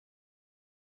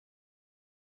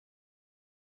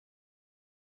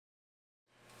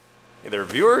Hey there,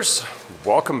 viewers.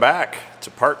 Welcome back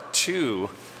to part 2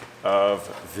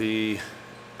 of the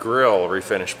grill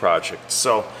refinish project.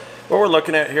 So what we're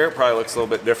looking at here probably looks a little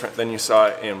bit different than you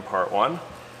saw in part 1.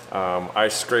 I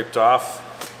scraped off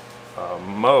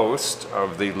most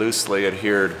of the loosely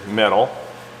adhered metal.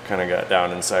 Kind of got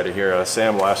down inside of here. A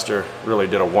sandblaster really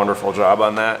did a wonderful job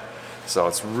on that. So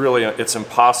it's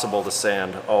impossible to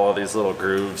sand all of these little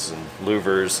grooves and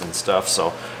louvers and stuff.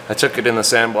 So I took it in the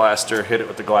sandblaster, hit it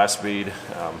with the glass bead,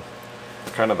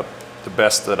 kind of the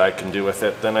best that I can do with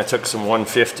it. Then I took some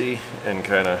 150 and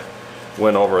kind of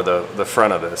went over the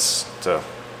front of this to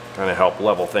kind of help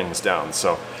level things down.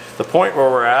 So the point where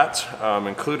we're at,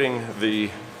 including the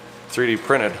 3D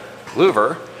printed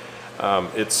louver,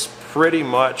 it's pretty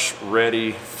much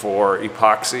ready for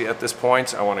epoxy at this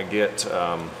point. I want to get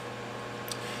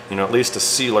at least a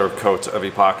sealer coat of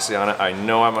epoxy on it. I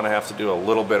know I'm going to have to do a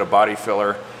little bit of body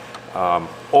filler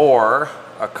or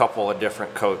a couple of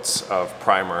different coats of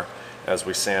primer as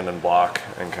we sand and block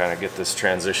and kind of get this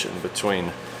transition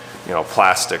between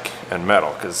plastic and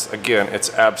metal, because again,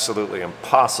 it's absolutely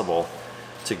impossible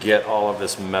to get all of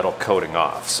this metal coating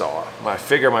off. So I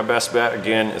figure my best bet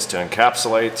again is to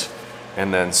encapsulate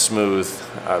and then smooth,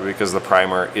 because the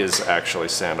primer is actually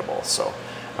sandable. So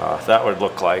that would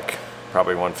look like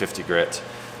probably 150 grit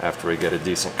after we get a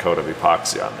decent coat of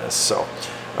epoxy on this. So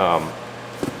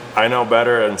I know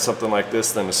better in something like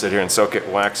this than to sit here and soak it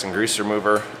in wax and grease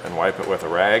remover and wipe it with a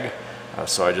rag.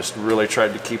 So I just really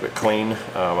tried to keep it clean.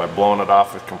 I've blown it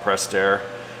off with compressed air.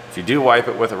 If you do wipe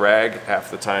it with a rag,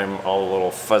 half the time all the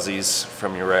little fuzzies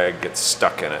from your rag get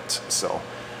stuck in it. So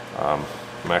I'm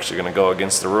actually going to go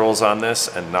against the rules on this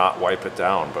and not wipe it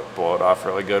down, but blow it off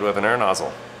really good with an air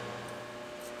nozzle.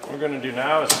 What we're going to do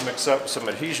now is mix up some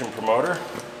adhesion promoter.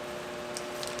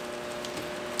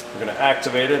 We're going to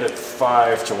activate it at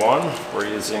 5 to 1. We're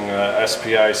using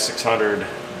SPI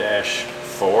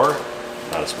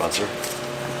 600-4, not a sponsor.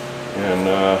 And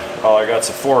all I got's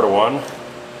a 4 to 1.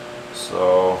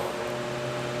 So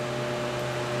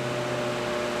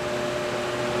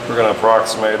we're going to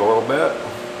approximate a little bit.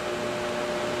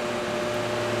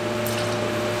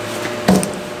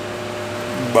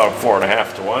 About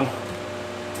 4.5 to 1.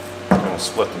 Kind of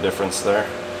split the difference there.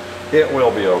 It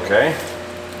will be okay.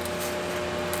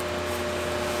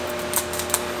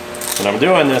 And I'm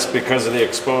doing this because of the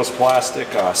exposed plastic.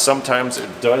 Sometimes it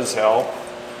does help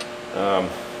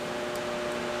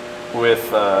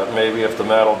with maybe if the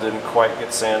metal didn't quite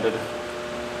get sanded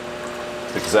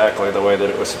exactly the way that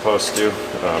it was supposed to.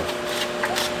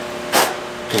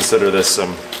 Consider this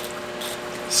some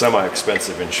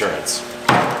semi-expensive insurance.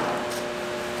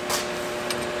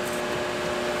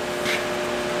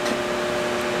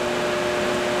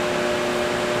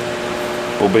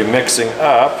 We'll be mixing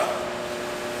up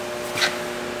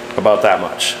about that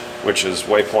much, which is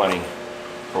way plenty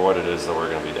for what it is that we're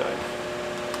going to be doing.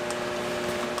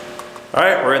 All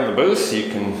right, we're in the booth. You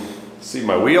can see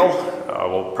my wheel.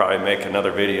 We'll probably make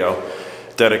another video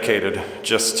dedicated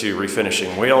just to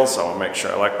refinishing wheels. I want to make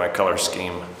sure I like my color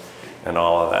scheme and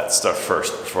all of that stuff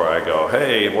first before I go,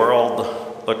 hey world,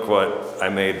 look what I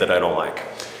made that I don't like.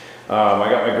 I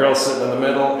got my grill sitting in the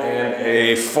middle and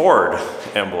a Ford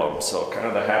emblem, so kind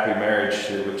of the happy marriage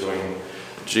here between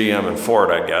GM and Ford,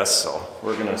 I guess. So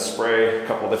we're going to spray a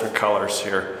couple different colors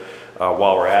here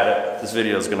while we're at it. This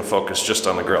video is going to focus just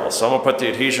on the grill. So I'm going to put the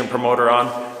adhesion promoter on,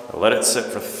 let it sit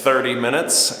for 30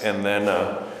 minutes, and then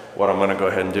what I'm going to go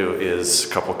ahead and do is a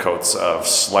couple coats of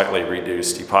slightly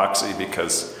reduced epoxy,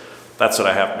 because that's what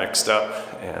I have mixed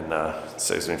up, and it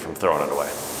saves me from throwing it away.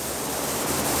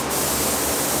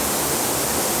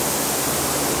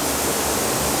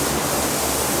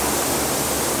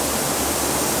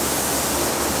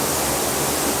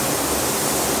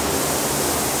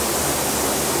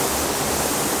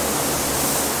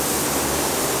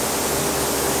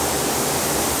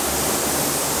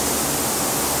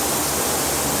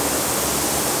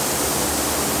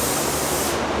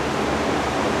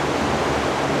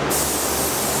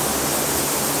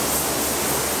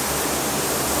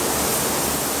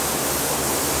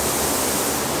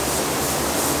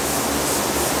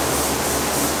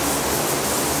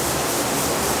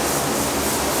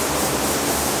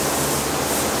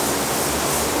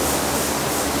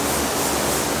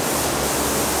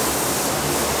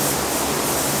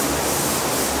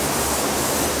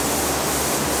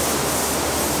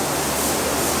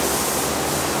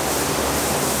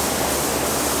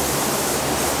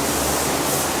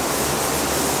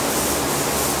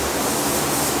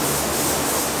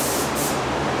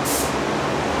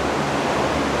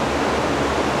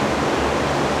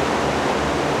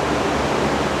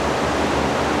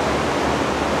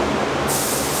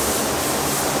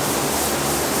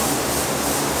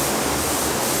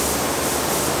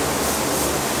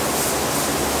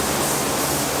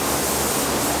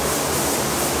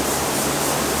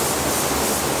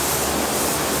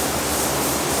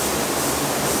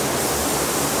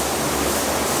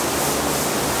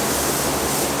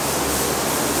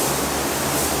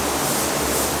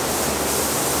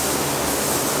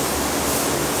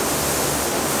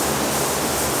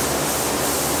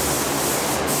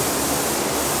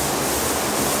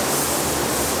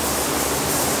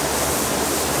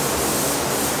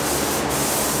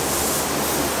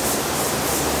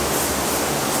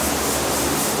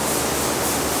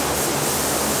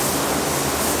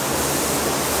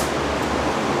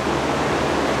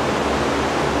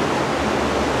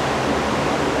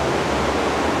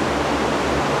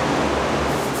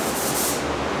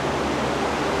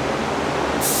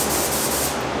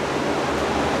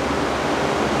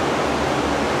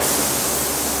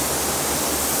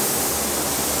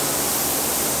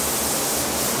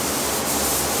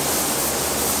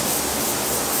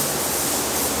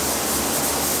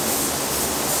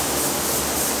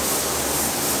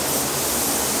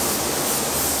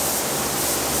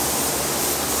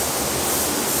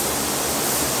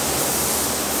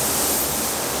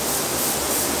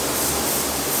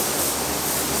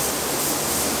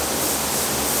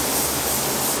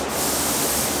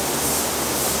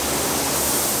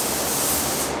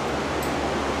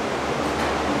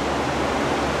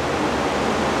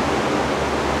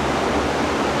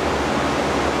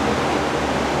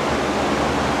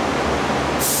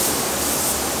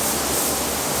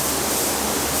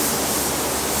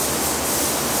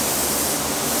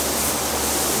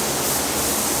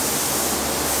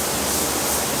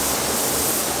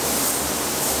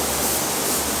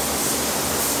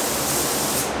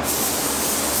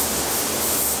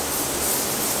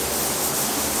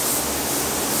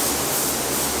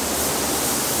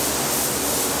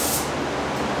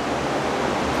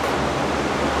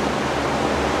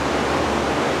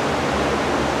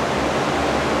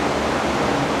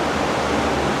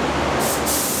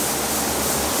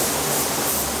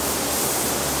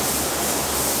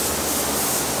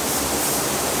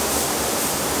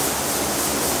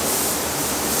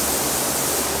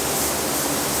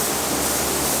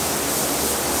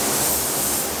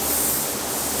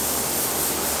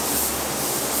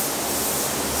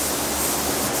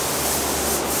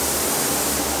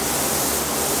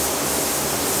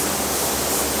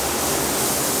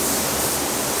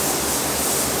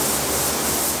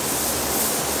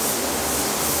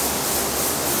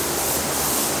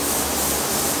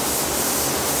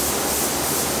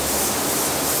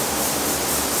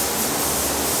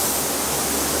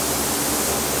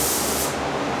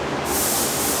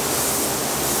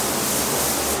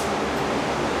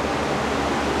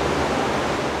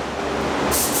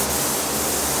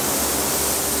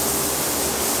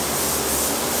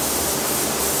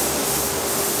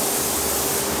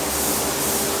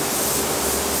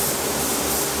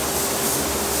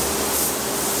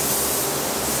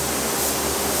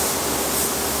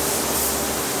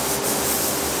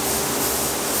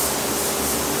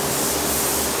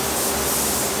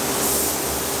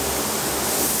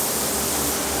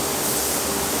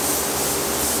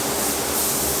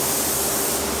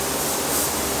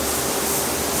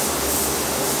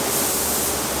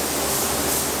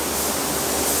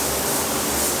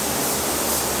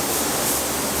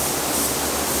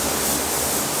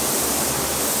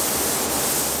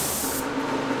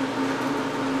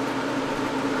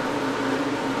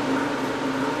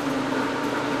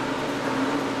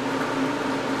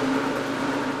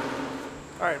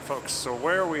 folks, so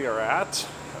where we are at,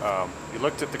 you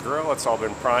looked at the grill, it's all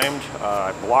been primed.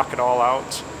 I block it all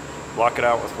out, block it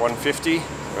out with 150.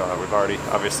 We've already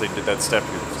obviously did that step,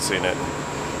 you've seen it in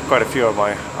quite a few of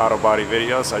my auto body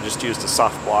videos. I just used a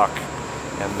soft block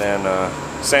and then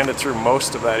sanded through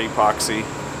most of that epoxy,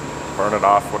 burn it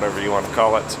off, whatever you want to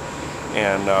call it,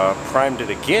 and primed it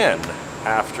again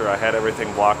after I had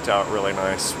everything blocked out really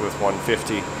nice with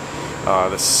 150.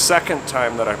 The second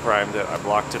time that I primed it, I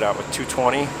blocked it out with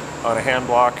 220 on a hand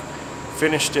block,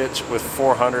 finished it with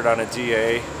 400 on a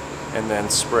DA, and then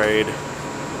sprayed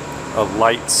a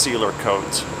light sealer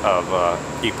coat of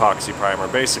epoxy primer.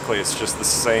 Basically, it's just the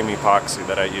same epoxy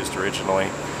that I used originally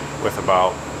with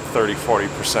about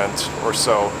 30–40% or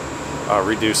so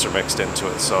reducer mixed into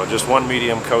it. So just one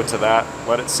medium coat of that,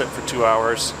 let it sit for 2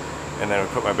 hours, and then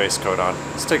we put my base coat on.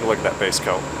 Let's take a look at that base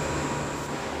coat.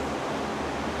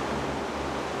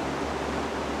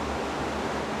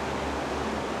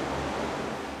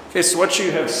 Okay, so what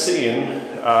you have seen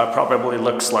probably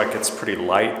looks like it's pretty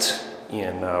light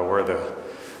in where the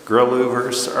grill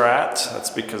louvers are at. That's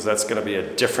because that's going to be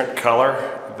a different color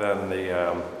than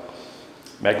the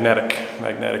magnetic.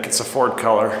 It's a Ford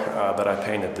color that I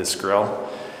painted this grill.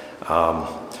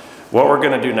 What we're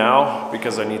going to do now,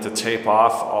 because I need to tape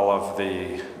off all of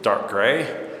the dark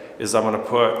gray, is I'm going to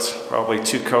put probably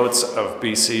 2 coats of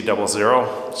BC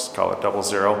 00, just call it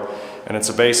 00. And it's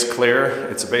a base clear,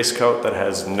 it's a base coat that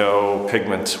has no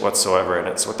pigment whatsoever in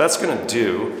it. So what that's going to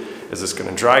do is it's going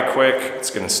to dry quick, it's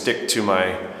going to stick to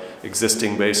my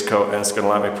existing base coat, and it's going to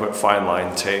let me put fine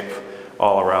line tape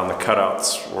all around the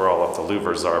cutouts where all of the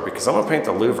louvers are, because I'm going to paint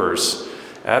the louvers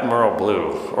Admiral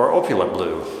Blue or Opulent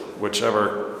Blue,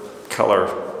 whichever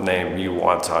color name you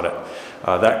want on it.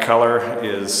 That color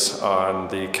is on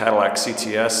the Cadillac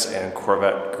CTS and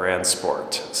Corvette Grand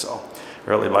Sport. So I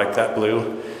really like that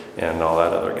blue and all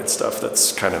that other good stuff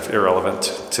that's kind of irrelevant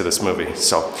to this movie.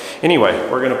 So anyway,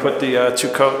 we're going to put the 2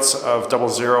 coats of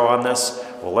 00 on this.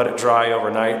 We'll let it dry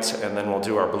overnight, and then we'll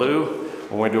do our blue.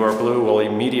 When we do our blue, we'll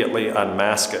immediately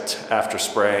unmask it after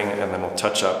spraying, and then we'll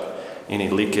touch up any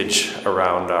leakage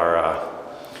around our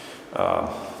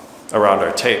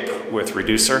tape with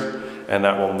reducer, and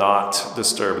that will not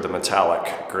disturb the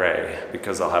metallic gray,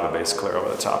 because I'll have a base clear over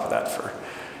the top of that for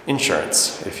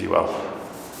insurance, if you will.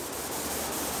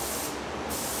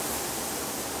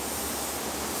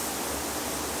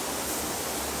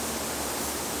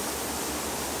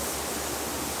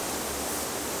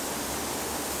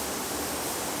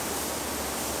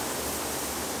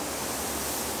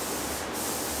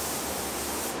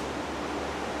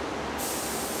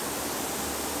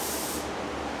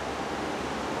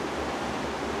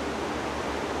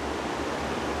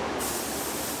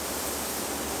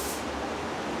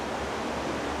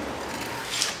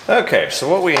 Okay, so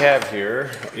what we have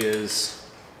here is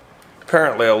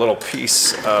apparently a little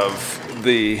piece of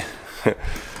the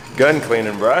gun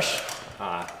cleaning brush.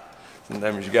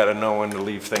 Sometimes you gotta know when to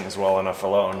leave things well enough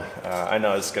alone. I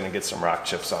know it's gonna get some rock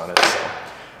chips on it, so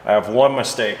I have one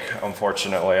mistake,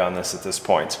 unfortunately, on this at this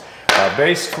point.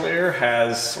 Base clear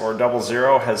has, or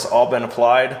 00, has all been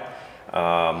applied.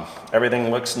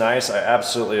 Everything looks nice. I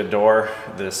absolutely adore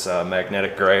this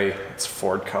magnetic gray. It's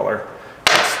Ford color.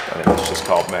 I think it's just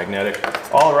called magnetic.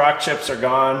 All the rock chips are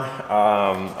gone.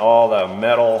 All the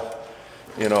metal,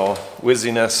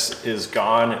 whizziness is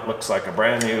gone. It looks like a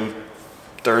brand new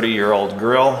 30-year-old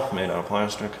grill made out of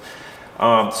plastic.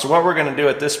 So what we're going to do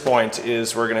at this point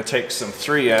is we're going to take some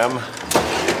 3M.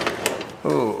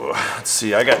 Ooh, let's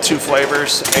see. I got 2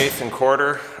 flavors, 1/8 and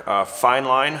 1/4 fine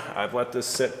line. I've let this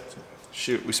sit.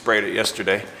 Shoot, we sprayed it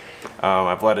yesterday.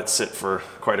 I've let it sit for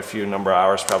quite a few number of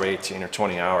hours, probably 18 or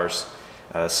 20 hours.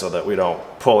 So that we don't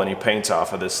pull any paint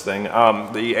off of this thing. The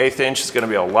 1/8 inch is going to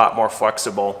be a lot more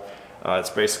flexible. It's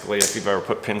basically, if you've ever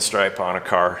put pinstripe on a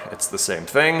car, it's the same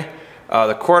thing.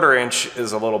 The 1/4 inch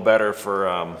is a little better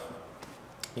for,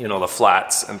 the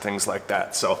flats and things like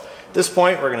that. So at this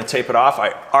point, we're going to tape it off.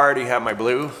 I already have my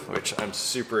blue, which I'm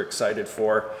super excited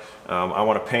for. I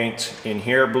want to paint in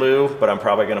here blue, but I'm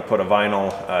probably going to put a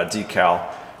vinyl decal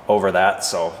over that.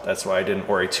 So that's why I didn't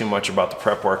worry too much about the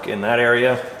prep work in that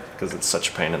area, because it's such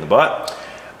a pain in the butt.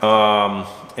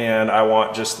 And I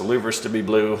want just the louvers to be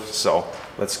blue, so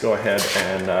let's go ahead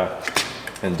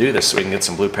and do this so we can get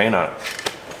some blue paint on it.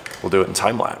 We'll do it in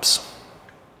time lapse.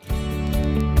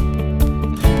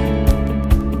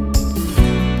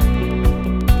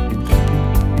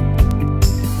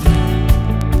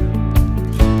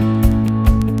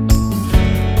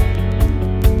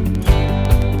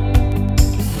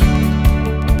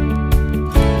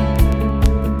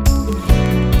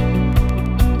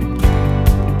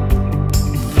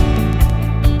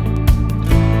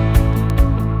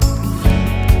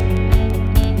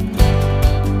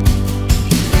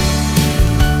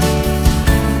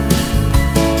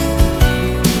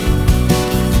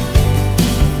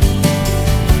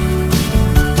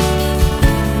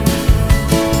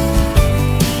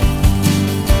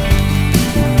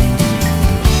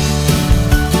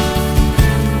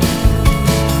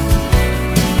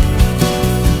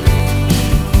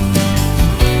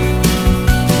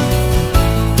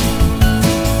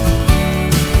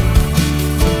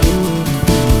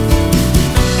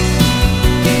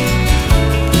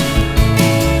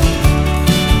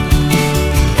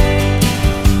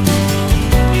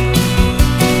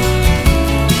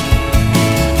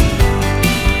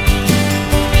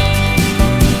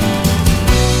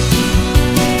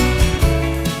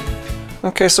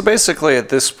 Okay, so basically at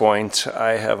this point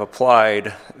I have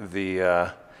applied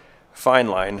the fine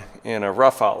line in a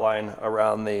rough outline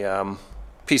around the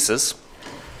pieces,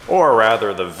 or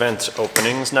rather the vent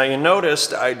openings. Now you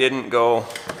noticed I didn't go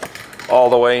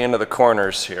all the way into the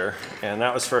corners here, and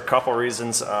that was for a couple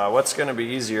reasons. What's going to be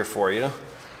easier for you?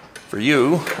 Do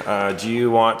you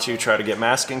want to try to get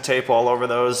masking tape all over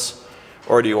those,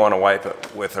 or do you want to wipe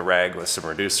it with a rag with some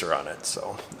reducer on it?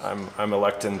 So I'm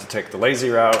electing to take the lazy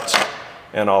route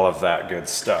and all of that good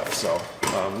stuff. So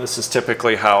this is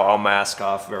typically how I'll mask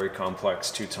off very complex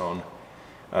two-tone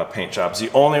paint jobs. The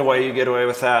only way you get away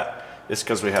with that is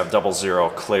because we have 00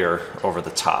 clear over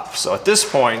the top. So at this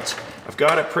point, I've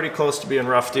got it pretty close to being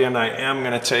roughed in. I am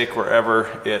going to take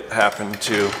wherever it happened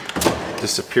to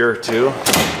disappear to.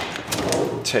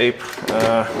 Tape.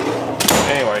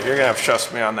 Anyway, you're going to have to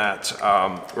trust me on that.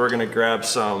 We're going to grab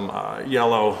some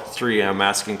yellow 3M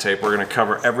masking tape. We're going to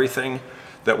cover everything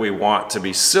that we want to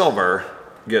be silver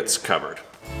gets covered.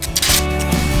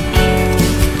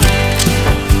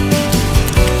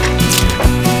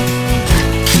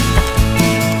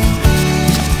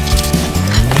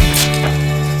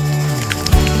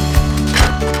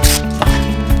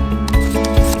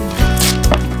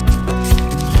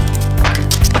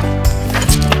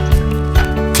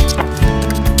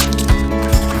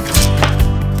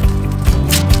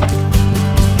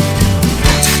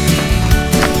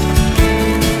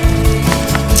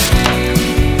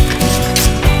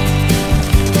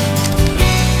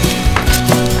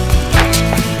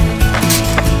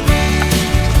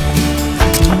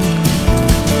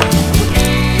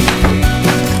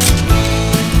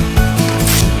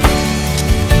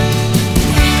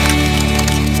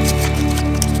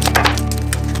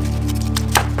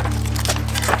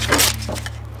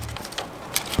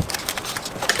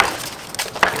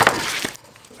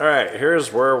 All right,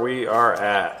 here's where we are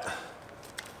at.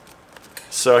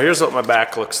 So here's what my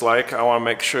back looks like. I want to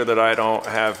make sure that I don't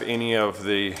have any of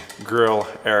the grill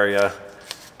area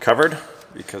covered,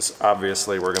 because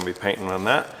obviously we're going to be painting on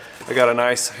that. I got a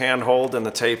nice handhold in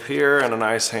the tape here and a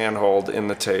nice handhold in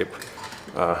the tape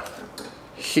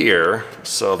here,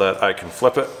 so that I can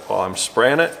flip it while I'm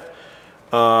spraying it.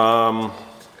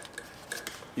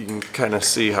 You can kind of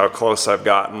see how close I've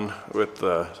gotten with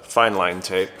the fine line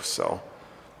tape. So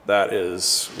that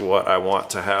is what I want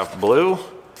to have blue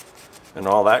and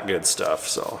all that good stuff.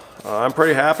 So I'm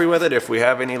pretty happy with it. If we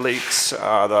have any leaks,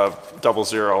 the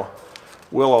 00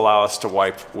 will allow us to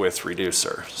wipe with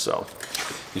reducer. So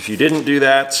if you didn't do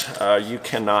that, you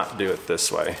cannot do it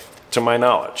this way, to my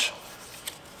knowledge.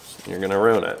 You're gonna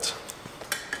ruin it.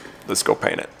 Let's go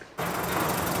paint it.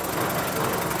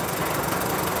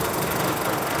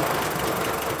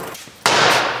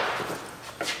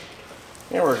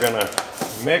 And we're gonna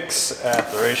mix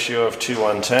at the ratio of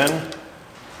 2:1:10,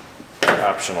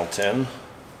 optional 10.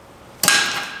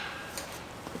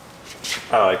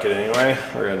 I like it anyway.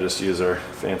 We're gonna just use our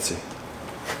fancy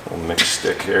little mix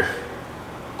stick here.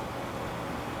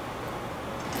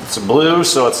 It's a blue,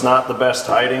 so it's not the best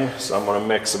hiding, so I'm gonna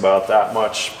mix about that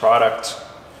much product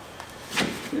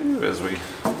as we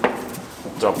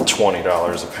dump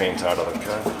 $20 of paint out of the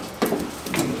gun.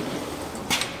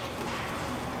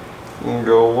 And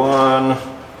go one.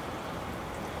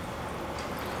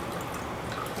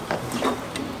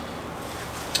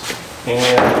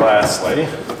 And lastly,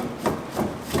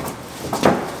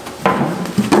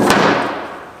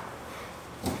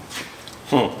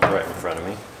 right in front of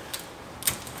me,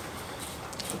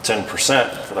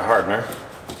 10% for the hardener.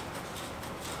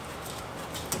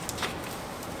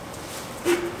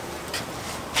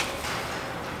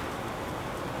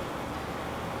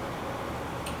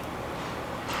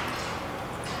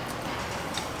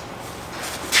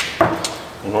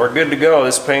 And we're good to go.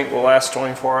 This paint will last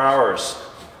 24 hours.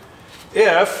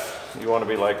 If you want to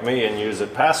be like me and use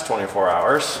it past 24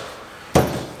 hours,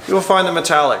 you will find the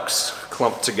metallics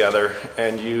clumped together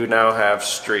and you now have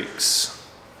streaks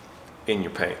in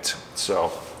your paint.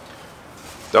 So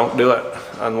don't do it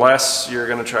unless you're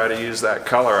going to try to use that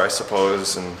color, I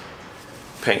suppose, and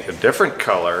paint a different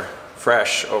color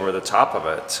fresh over the top of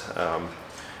it.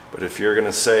 But if you're going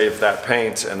to save that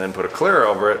paint and then put a clear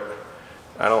over it,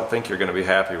 I don't think you're going to be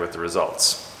happy with the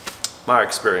results. My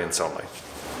experience only.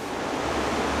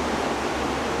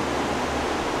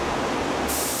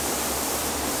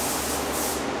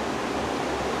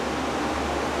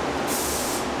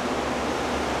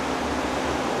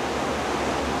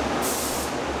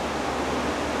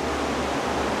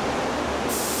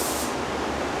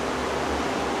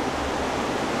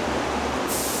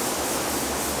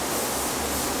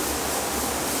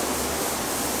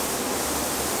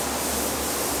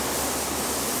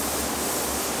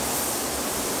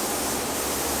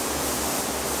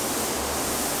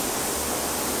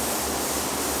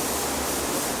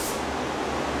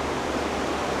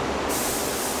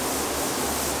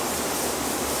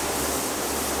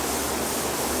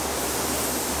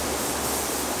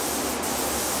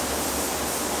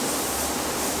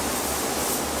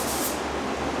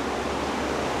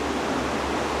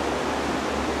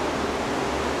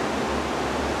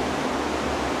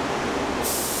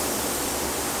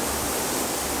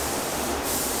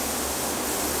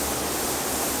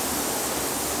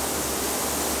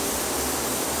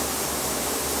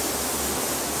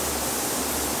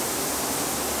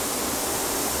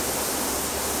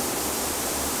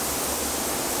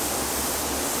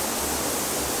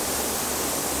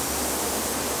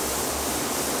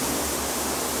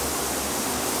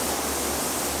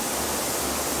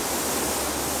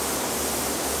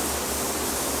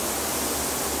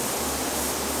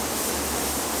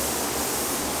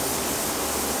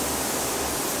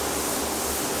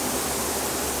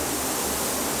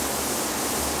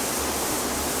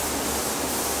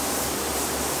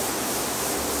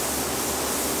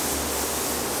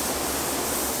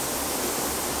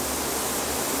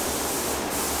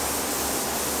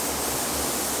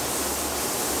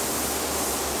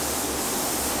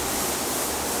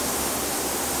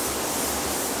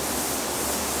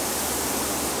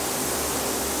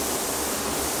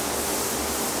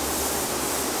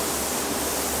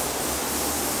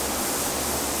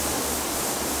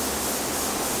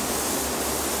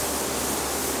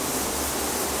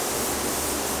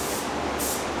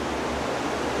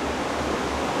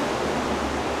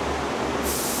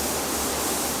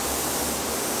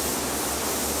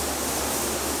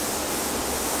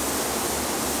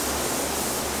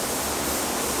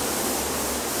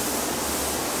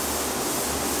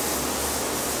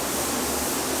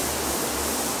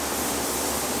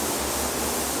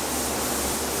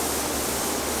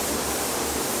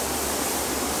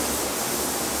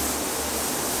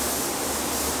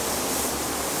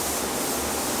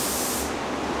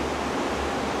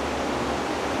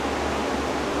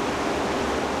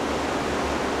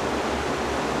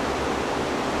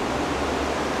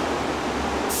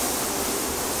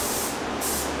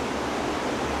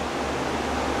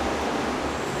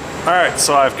 Alright,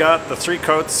 so I've got the 3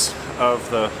 coats of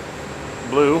the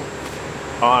blue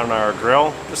on our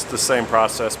grill. Just the same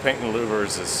process. Painting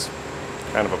louvers is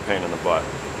kind of a pain in the butt.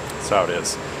 That's how it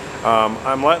is.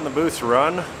 I'm letting the booth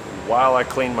run while I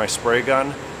clean my spray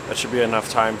gun. That should be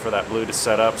enough time for that blue to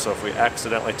set up, so if we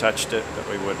accidentally touched it, that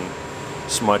we wouldn't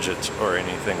smudge it or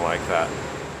anything like that.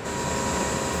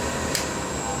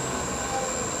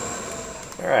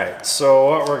 Alright, so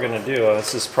what we're going to do,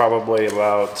 this is probably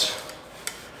about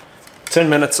 10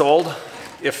 minutes old,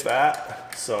 if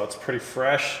that, so it's pretty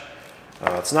fresh.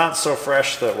 It's not so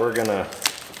fresh that we're going to,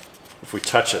 if we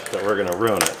touch it, that we're going to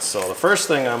ruin it. So the first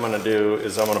thing I'm going to do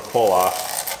is I'm going to pull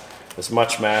off as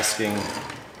much masking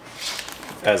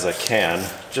as I can,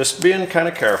 just being kind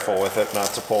of careful with it not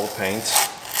to pull the paint.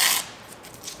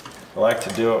 I like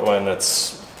to do it when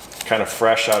it's kind of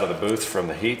fresh out of the booth from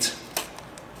the heat.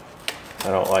 I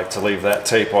don't like to leave that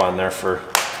tape on there for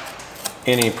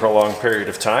any prolonged period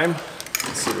of time.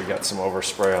 You see we got some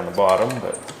overspray on the bottom,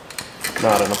 but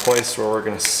not in a place where we're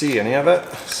going to see any of it.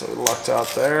 So we lucked out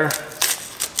there.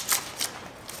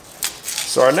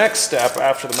 So our next step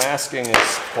after the masking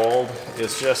is pulled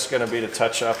is just going to be to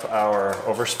touch up our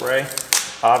overspray.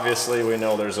 Obviously we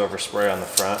know there's overspray on the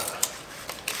front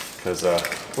because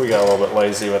we got a little bit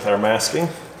lazy with our masking,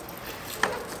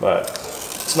 but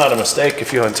it's not a mistake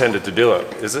if you intended to do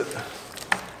it, is it?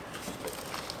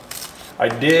 I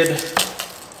did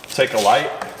take a light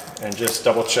and just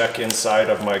double check inside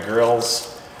of my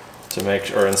grills to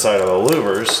make, or inside of the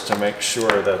louvers to make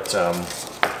sure that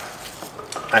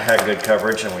I had good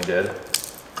coverage, and we did.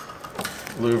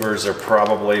 Louvers are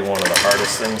probably one of the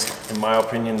hardest things, in my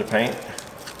opinion, to paint.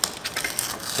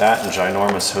 That and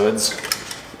ginormous hoods.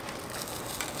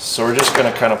 So we're just going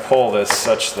to kind of pull this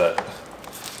such that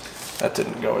that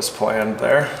didn't go as planned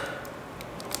there.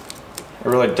 I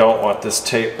really don't want this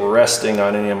tape resting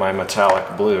on any of my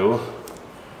metallic blue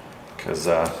because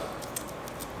I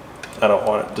don't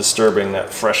want it disturbing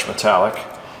that fresh metallic.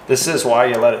 This is why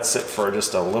you let it sit for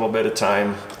just a little bit of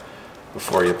time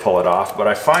before you pull it off. But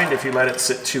I find if you let it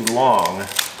sit too long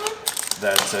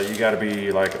that you got to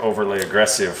be like overly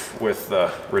aggressive with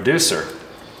the reducer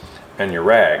and your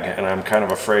rag. And I'm kind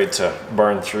of afraid to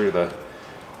burn through the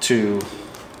 2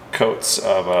 coats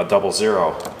of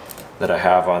 00 that I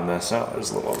have on this. Oh,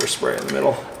 there's a little overspray in the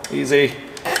middle. Easy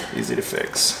to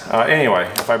fix. Anyway,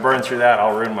 if I burn through that,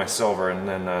 I'll ruin my silver, and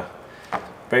then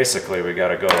basically we got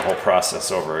to go the whole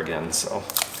process over again. So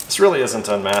this really isn't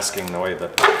unmasking the way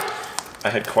that I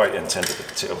had quite intended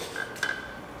it to.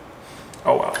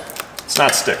 Oh well, it's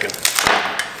not sticking,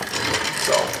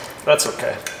 so that's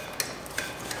okay.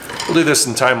 We'll do this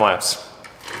in time lapse.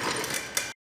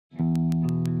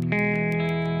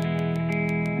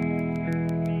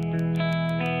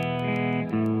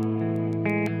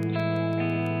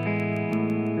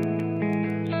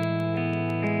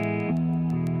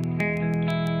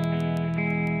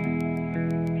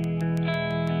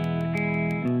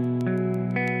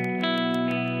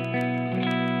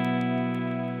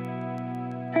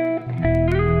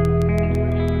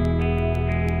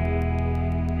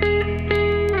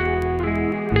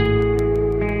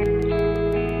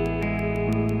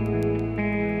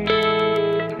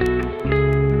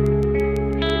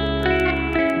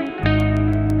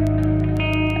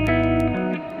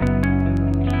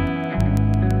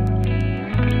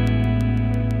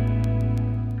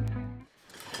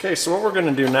 Okay, so what we're going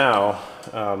to do now,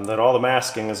 that all the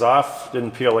masking is off,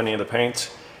 didn't peel any of the paint,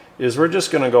 is we're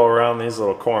just going to go around these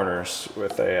little corners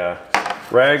with a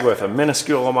rag with a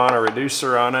minuscule amount of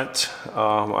reducer on it.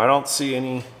 I don't see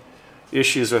any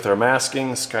issues with our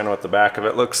masking. It's kind of what the back of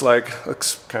it looks like.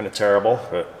 Looks kind of terrible,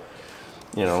 but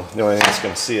you know, the only thing that's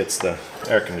going to see it's the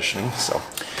air conditioning. So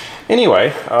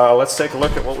anyway, let's take a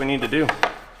look at what we need to do.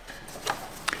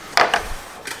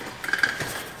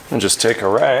 And just take a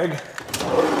rag,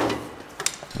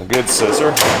 a good scissor,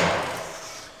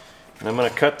 and I'm going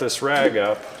to cut this rag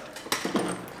up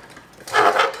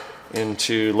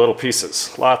into little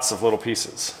pieces, lots of little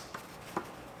pieces.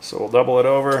 So we'll double it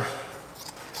over.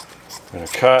 I'm going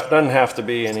to cut, doesn't have to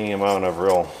be any amount of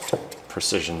real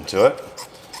precision to it.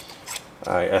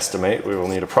 I estimate we will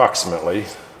need approximately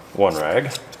 1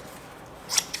 rag.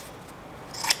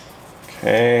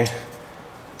 Okay.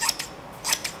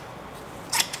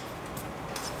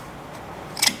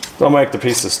 Don't make the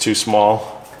pieces too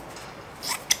small.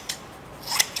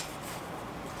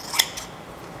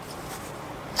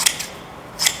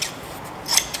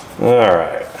 All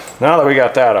right, now that we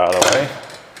got that out of the way,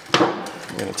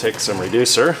 I'm going to take some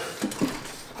reducer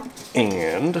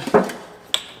and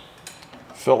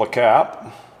fill the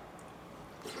cap.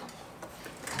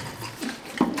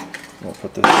 I'll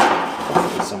put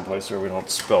this someplace where we don't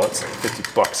spill it. It's like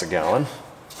 50 bucks a gallon.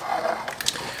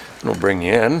 And we'll bring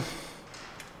you in.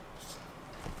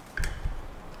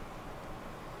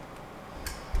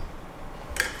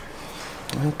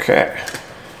 Okay,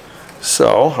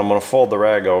 so I'm going to fold the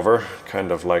rag over,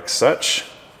 kind of like such.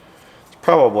 It's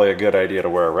probably a good idea to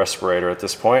wear a respirator at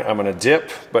this point. I'm going to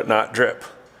dip, but not drip.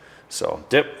 So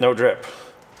dip, no drip.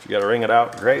 If you got to wring it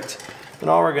out, great. And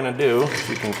all we're going to do, if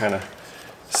you can kind of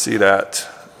see that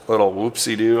little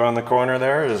whoopsie-doo on the corner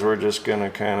there, is we're just going to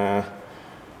kind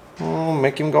of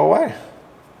make him go away.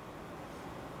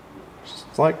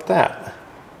 Just like that.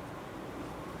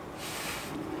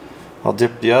 I'll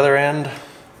dip the other end,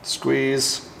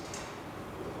 squeeze.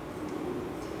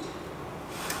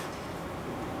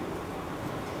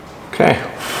 Okay,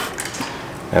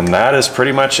 and that is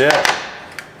pretty much it.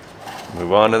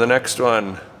 Move on to the next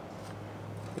one.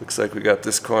 Looks like we got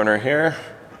this corner here.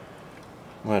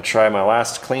 I'm going to try my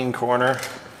last clean corner.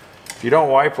 If you don't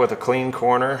wipe with a clean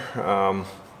corner,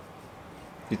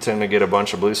 you tend to get a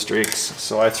bunch of blue streaks.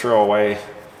 So I throw away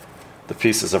the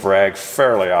pieces of rag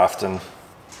fairly often,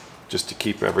 just to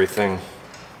keep everything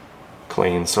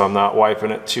clean. So I'm not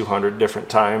wiping it 200 different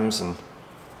times. And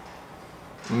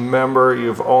remember,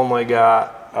 you've only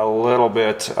got a little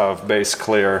bit of base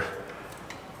clear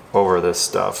over this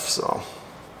stuff, so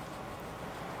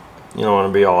you don't want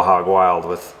to be all hog wild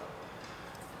with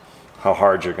how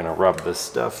hard you're going to rub this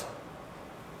stuff.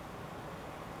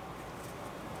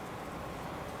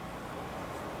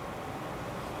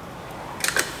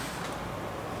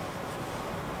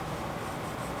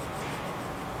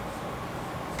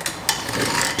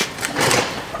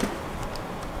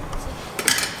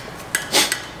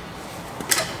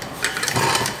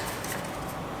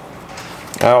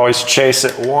 I always chase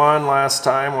it one last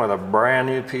time with a brand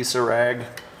new piece of rag,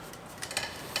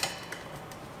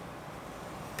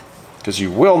 because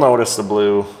you will notice the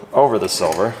blue over the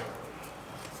silver,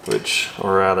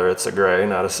 or rather it's a gray,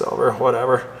 not a silver,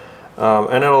 whatever.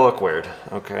 And it'll look weird,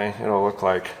 okay? It'll look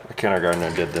like a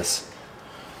kindergartner did this.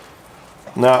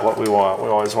 Not what we want. We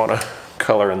always want to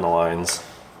color in the lines.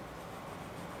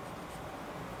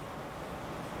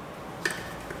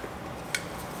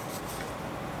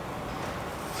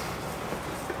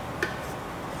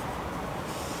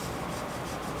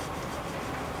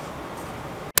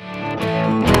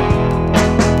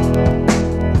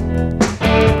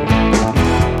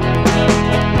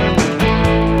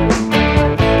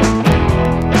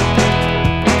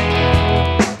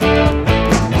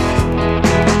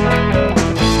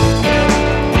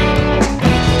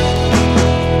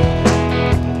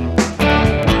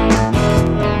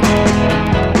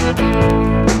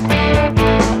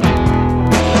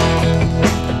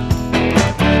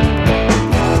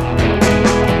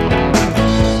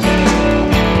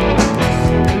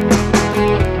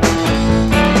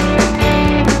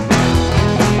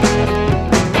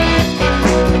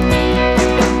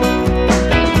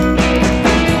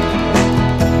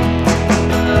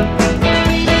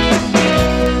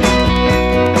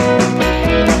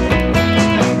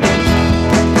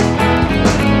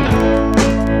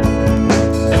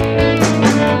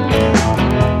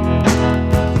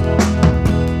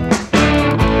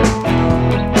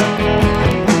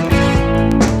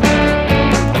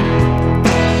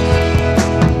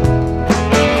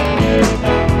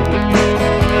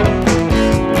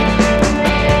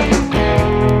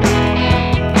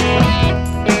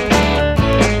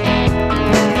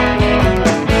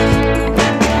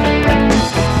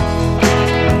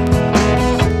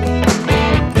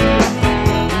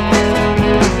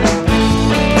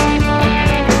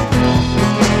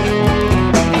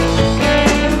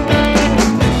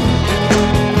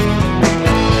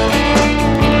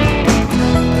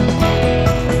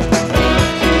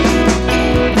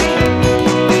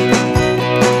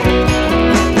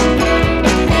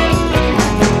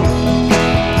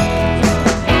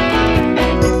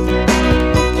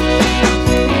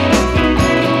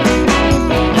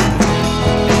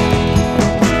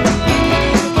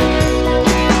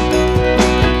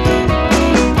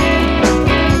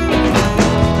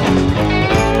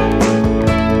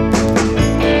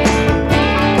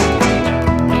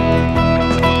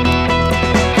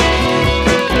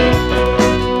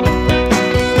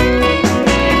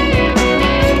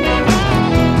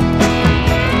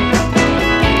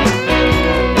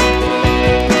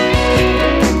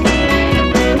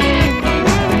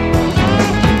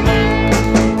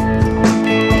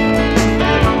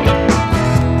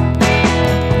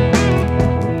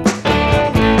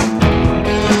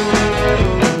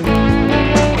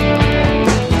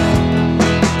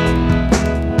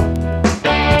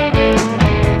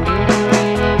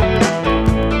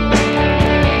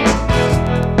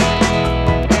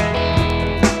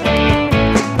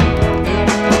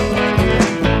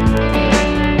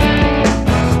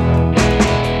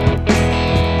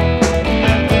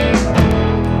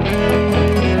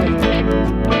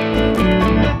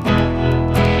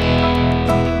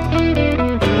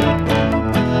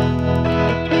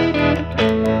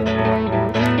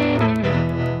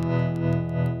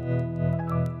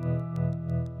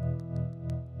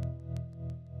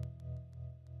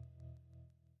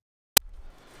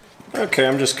 Okay,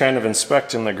 I'm just kind of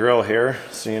inspecting the grill here,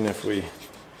 seeing if we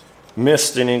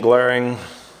missed any glaring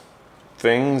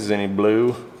things, any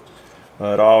blue.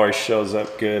 It always shows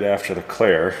up good after the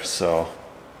clear, so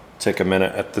take a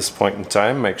minute at this point in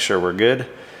time, make sure we're good.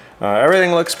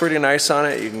 Everything looks pretty nice on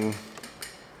it. You can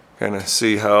kind of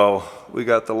see how we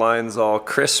got the lines all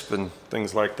crisp and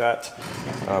things like that.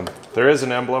 There is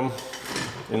an emblem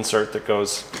insert that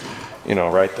goes, you know,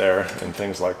 right there and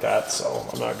things like that, so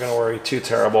I'm not going to worry too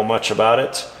terrible much about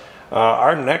it.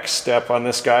 Our next step on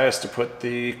this guy is to put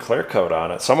the clear coat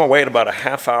on it. So I'm going to wait about a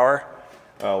half hour,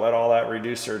 let all that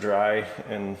reducer dry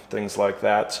and things like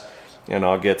that, and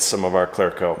I'll get some of our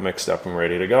clear coat mixed up and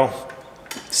ready to go.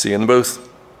 See you in the booth.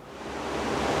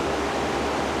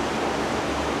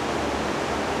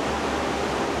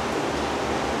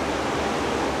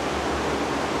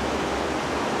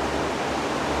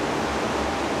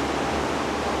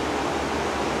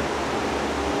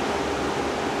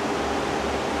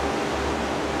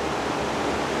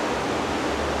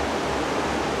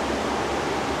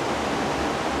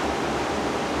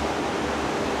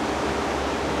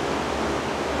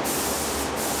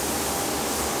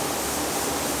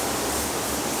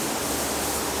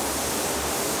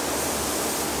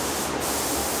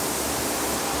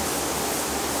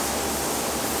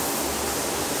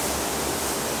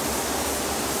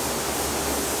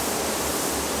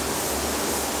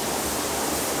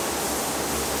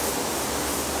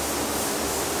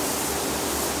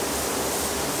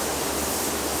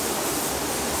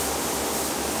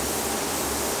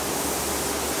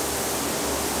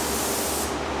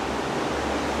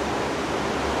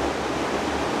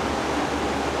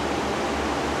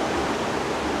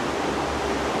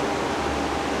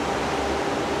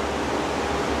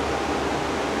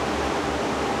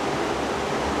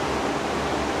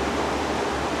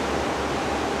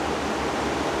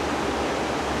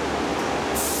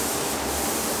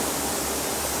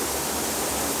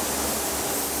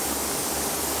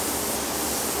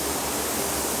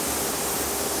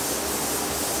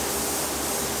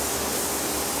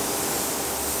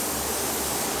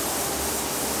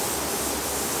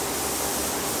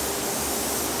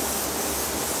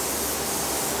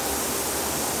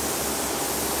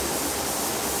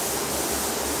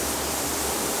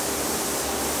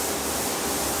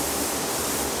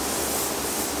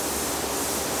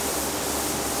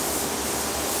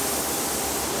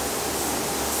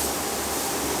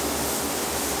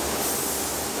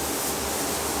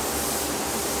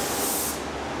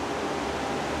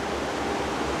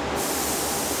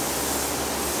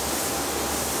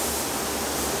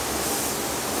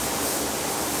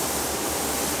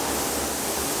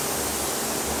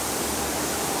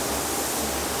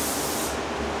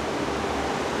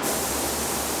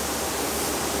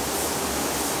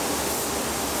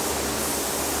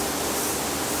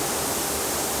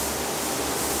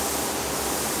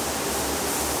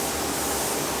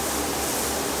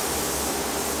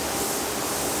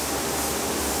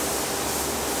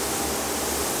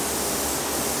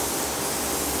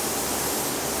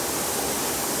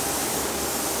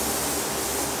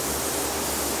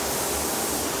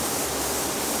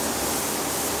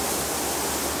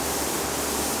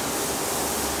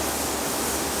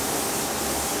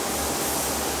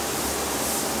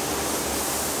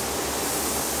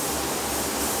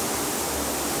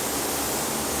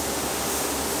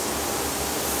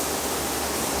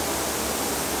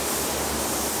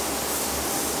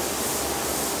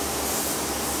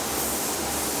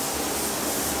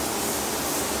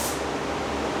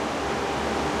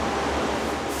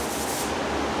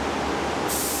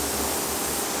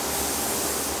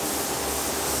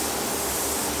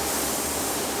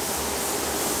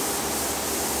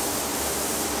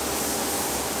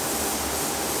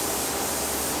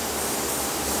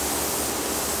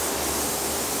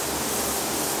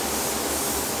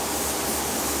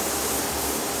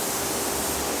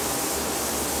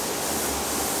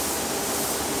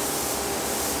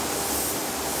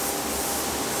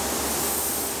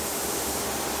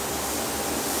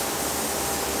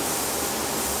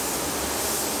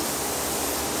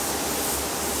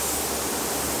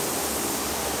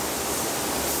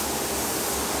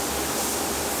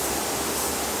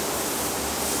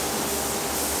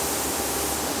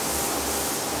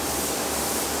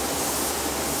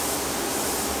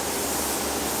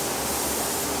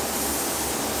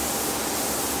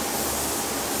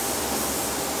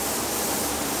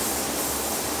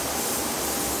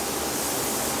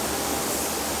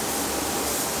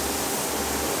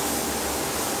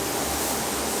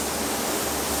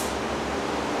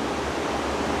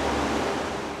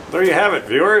 There you have it,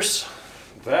 viewers.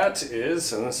 That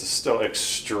is, and this is still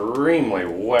extremely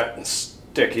wet and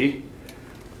sticky,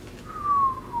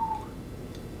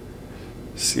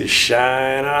 See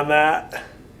shine on that?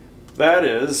 That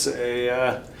is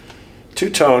a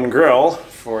two-tone grill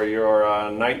for your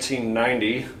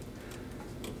 1990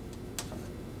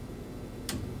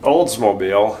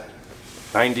 Oldsmobile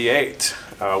 98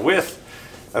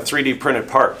 with a 3D printed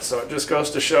part. So it just goes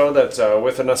to show that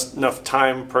with enough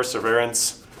time,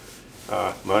 perseverance,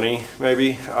 money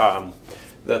maybe,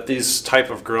 that these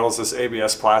type of grills, this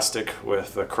ABS plastic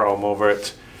with the chrome over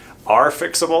it, are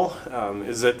fixable.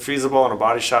 Is it feasible in a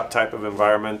body shop type of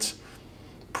environment?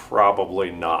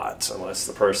 Probably not, unless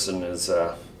the person is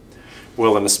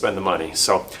willing to spend the money.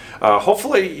 So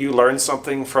hopefully you learned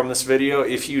something from this video.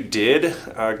 If you did,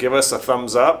 give us a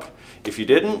thumbs up. If you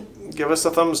didn't, give us a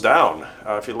thumbs down.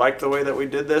 If you like the way that we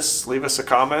did this, leave us a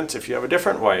comment. If you have a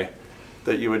different way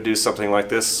that you would do something like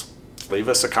this, leave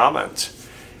us a comment.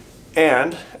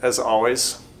 And as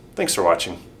always, thanks for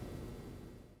watching.